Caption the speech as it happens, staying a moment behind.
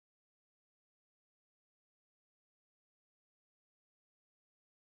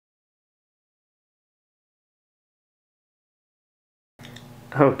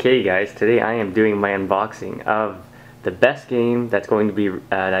Okay guys, today I am doing my unboxing of the best game that's going to be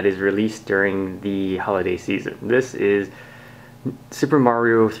that is released during the holiday season. This is Super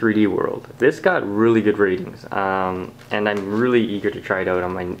Mario 3D World. This got really good ratings, and I'm really eager to try it out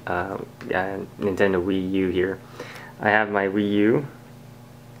on my Nintendo Wii U here. I have my Wii U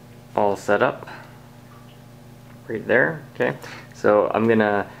all set up right there. Okay, so I'm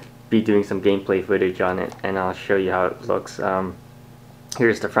gonna be doing some gameplay footage on it, and I'll show you how it looks.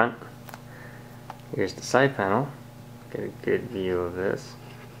 Here's the front, here's the side panel, get a good view of this.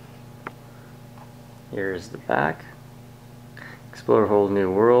 Here's the back, explore a whole new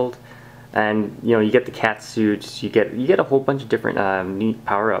world, and you get the cat suits, you get a whole bunch of different neat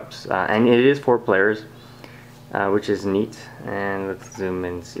power-ups, and it is 4 players, which is neat. And let's zoom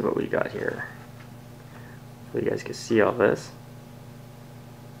in and see what we got here so you guys can see all this.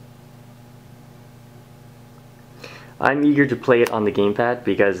 I'm eager to play it on the gamepad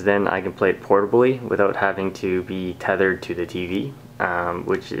because then I can play it portably without having to be tethered to the TV,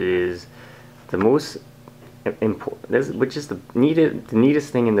 which is the most important, which is the neatest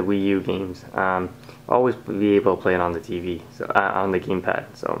thing in the Wii U games. Always be able to play it on the TV, so on the gamepad.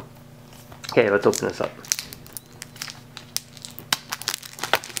 So, okay, let's open this up.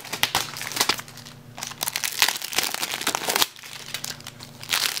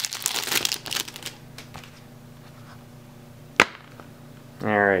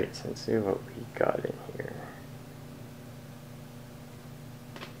 Alright, so let's see what we got in here.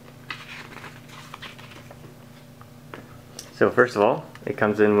 So first of all, it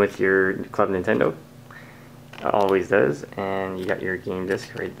comes in with your Club Nintendo. It always does, and you got your game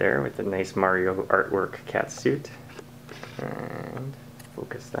disc right there with the nice Mario artwork cat suit. And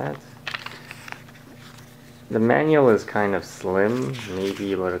focus that. The manual is kind of slim,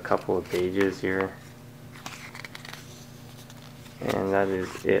 maybe about a couple of pages here. And that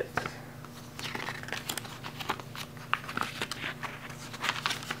is it.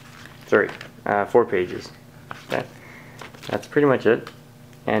 Sorry, 4 pages. Okay. That's pretty much it.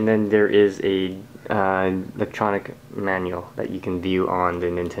 And then there is a electronic manual that you can view on the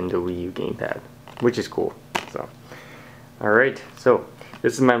Nintendo Wii U gamepad, which is cool. So, alright, so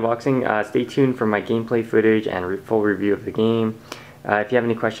this is my unboxing. Stay tuned for my gameplay footage and full review of the game. If you have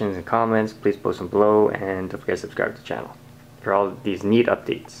any questions and comments, please post them below, and don't forget to subscribe to the channel for all these neat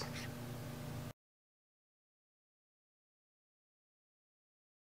updates.